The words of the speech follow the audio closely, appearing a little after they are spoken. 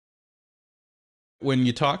When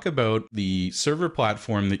you talk about the server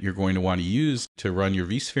platform that you're going to want to use to run your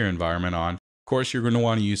vSphere environment on, of course, you're going to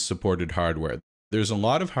want to use supported hardware. There's a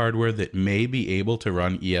lot of hardware that may be able to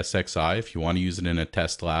run ESXi if you want to use it in a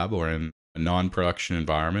test lab or in a non-production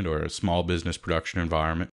environment or a small business production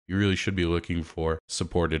environment. You really should be looking for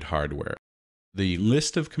supported hardware. The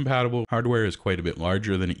list of compatible hardware is quite a bit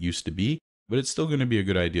larger than it used to be, but it's still going to be a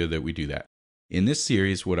good idea that we do that. In this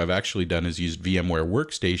series, what I've actually done is used VMware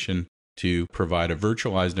Workstation to provide a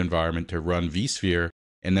virtualized environment to run vSphere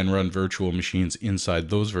and then run virtual machines inside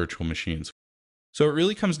those virtual machines. So it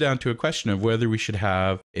really comes down to a question of whether we should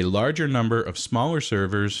have a larger number of smaller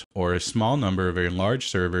servers or a small number of very large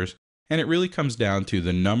servers. And it really comes down to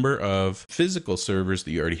the number of physical servers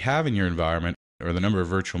that you already have in your environment, or the number of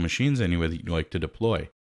virtual machines anyway that you'd like to deploy.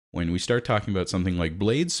 When we start talking about something like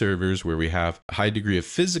blade servers, where we have a high degree of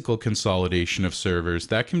physical consolidation of servers,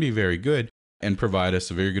 that can be very good and provide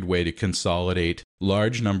us a very good way to consolidate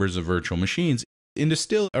large numbers of virtual machines into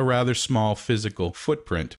still a rather small physical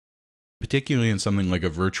footprint. Particularly in something like a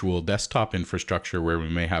virtual desktop infrastructure where we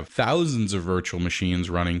may have thousands of virtual machines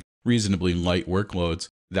running reasonably light workloads,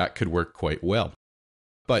 that could work quite well.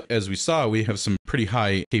 But as we saw, we have some pretty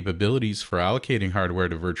high capabilities for allocating hardware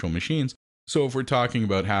to virtual machines. So if we're talking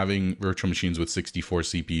about having virtual machines with 64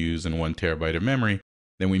 CPUs and 1 terabyte of memory,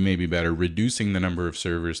 then we may be better reducing the number of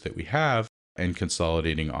servers that we have and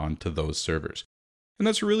consolidating onto those servers. And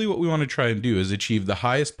that's really what we want to try and do, is achieve the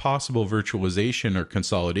highest possible virtualization or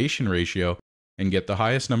consolidation ratio and get the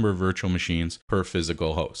highest number of virtual machines per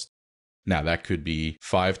physical host. Now that could be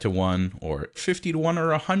 5 to 1 or 50 to 1 or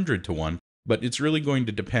 100 to 1, but it's really going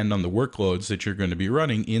to depend on the workloads that you're going to be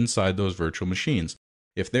running inside those virtual machines.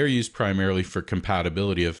 If they're used primarily for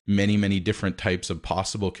compatibility of many, many different types of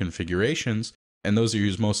possible configurations, and those are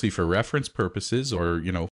used mostly for reference purposes or,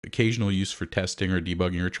 occasional use for testing or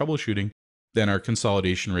debugging or troubleshooting, then our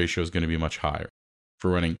consolidation ratio is going to be much higher. For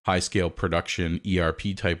running high-scale production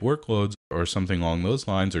ERP-type workloads or something along those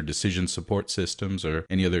lines, or decision support systems or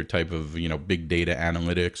any other type of, big data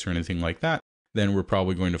analytics or anything like that, then we're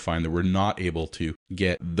probably going to find that we're not able to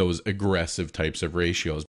get those aggressive types of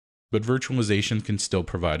ratios. But virtualization can still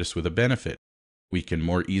provide us with a benefit. We can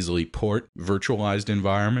more easily port virtualized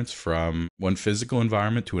environments from one physical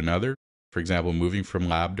environment to another. For example, moving from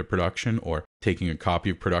lab to production, or taking a copy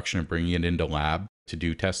of production and bringing it into lab to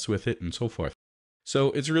do tests with it, and so forth.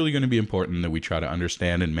 So it's really going to be important that we try to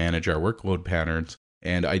understand and manage our workload patterns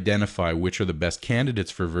and identify which are the best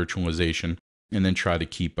candidates for virtualization, and then try to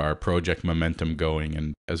keep our project momentum going,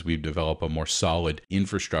 and as we develop a more solid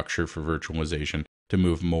infrastructure for virtualization, to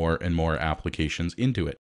move more and more applications into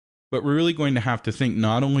it. But we're really going to have to think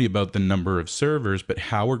not only about the number of servers, but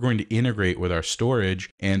how we're going to integrate with our storage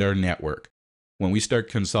and our network. When we start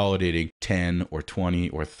consolidating 10 or 20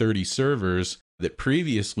 or 30 servers that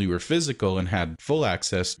previously were physical and had full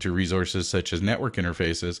access to resources such as network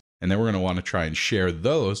interfaces, and then we're going to want to try and share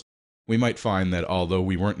those, we might find that although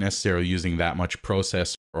we weren't necessarily using that much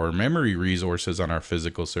process or memory resources on our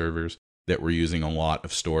physical servers, that we're using a lot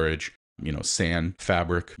of storage, SAN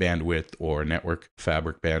fabric bandwidth or network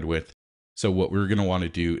fabric bandwidth. So what we're going to want to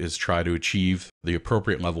do is try to achieve the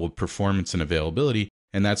appropriate level of performance and availability,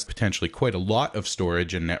 and that's potentially quite a lot of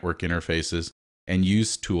storage and network interfaces, and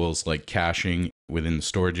use tools like caching within the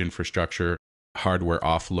storage infrastructure, hardware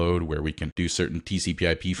offload, where we can do certain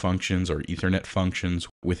TCP/IP functions or Ethernet functions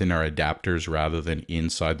within our adapters rather than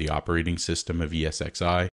inside the operating system of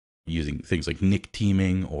ESXi, using things like NIC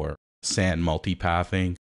teaming or SAN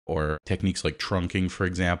multipathing, or techniques like trunking, for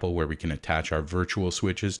example, where we can attach our virtual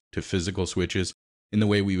switches to physical switches in the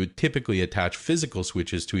way we would typically attach physical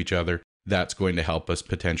switches to each other. That's going to help us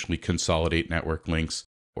potentially consolidate network links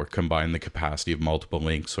or combine the capacity of multiple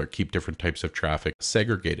links or keep different types of traffic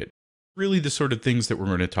segregated. Really the sort of things that we're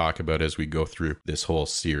going to talk about as we go through this whole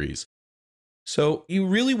series. So you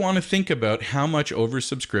really want to think about how much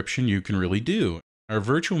oversubscription you can really do. Our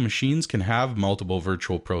virtual machines can have multiple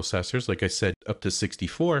virtual processors, like I said, up to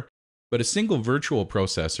 64, but a single virtual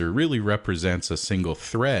processor really represents a single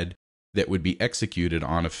thread that would be executed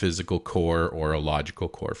on a physical core or a logical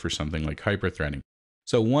core for something like hyperthreading.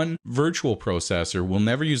 So one virtual processor will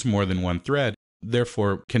never use more than one thread,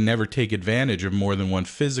 therefore can never take advantage of more than one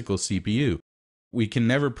physical CPU. We can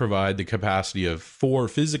never provide the capacity of 4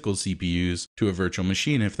 physical CPUs to a virtual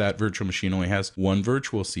machine if that virtual machine only has one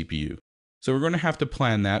virtual CPU. So we're going to have to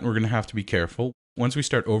plan that, and we're going to have to be careful. Once we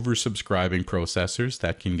start oversubscribing processors,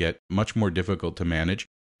 that can get much more difficult to manage,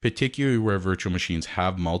 particularly where virtual machines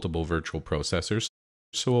have multiple virtual processors.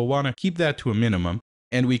 So we'll want to keep that to a minimum,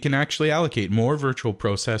 and we can actually allocate more virtual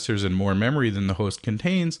processors and more memory than the host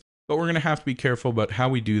contains, but we're going to have to be careful about how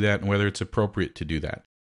we do that and whether it's appropriate to do that.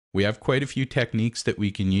 We have quite a few techniques that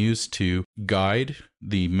we can use to guide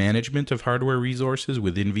the management of hardware resources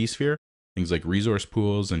within vSphere, things like resource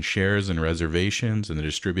pools and shares and reservations and the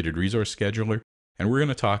distributed resource scheduler, and we're going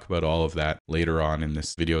to talk about all of that later on in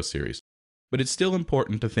this video series. But it's still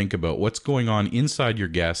important to think about what's going on inside your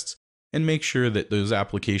guests and make sure that those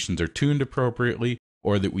applications are tuned appropriately,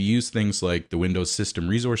 or that we use things like the Windows System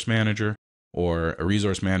Resource Manager or a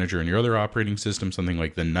resource manager in your other operating system, something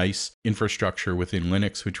like the NICE infrastructure within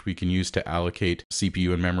Linux, which we can use to allocate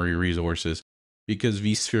CPU and memory resources, because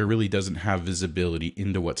vSphere really doesn't have visibility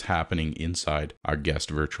into what's happening inside our guest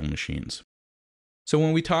virtual machines. So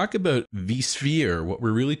when we talk about vSphere, what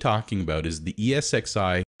we're really talking about is the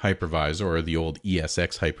ESXi hypervisor, or the old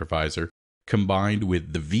ESX hypervisor, combined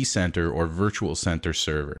with the vCenter or Virtual Center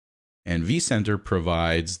server. And vCenter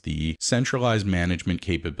provides the centralized management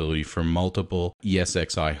capability for multiple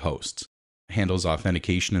ESXi hosts. It handles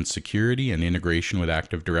authentication and security and integration with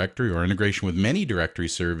Active Directory, or integration with many directory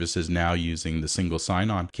services now using the single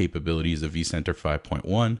sign-on capabilities of vCenter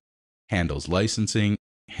 5.1, handles licensing,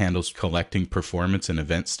 handles collecting performance and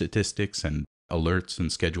event statistics and alerts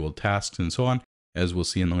and scheduled tasks and so on, as we'll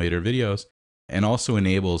see in the later videos, and also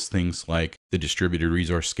enables things like the distributed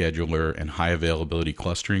resource scheduler and high availability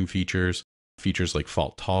clustering features like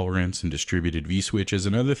fault tolerance and distributed vSwitches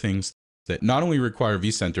and other things that not only require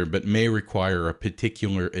vCenter, but may require a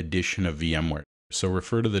particular edition of VMware. So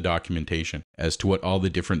refer to the documentation as to what all the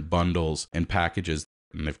different bundles and packages,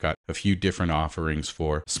 and they've got a few different offerings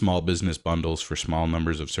for small business bundles for small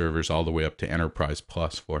numbers of servers, all the way up to Enterprise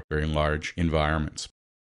Plus for very large environments.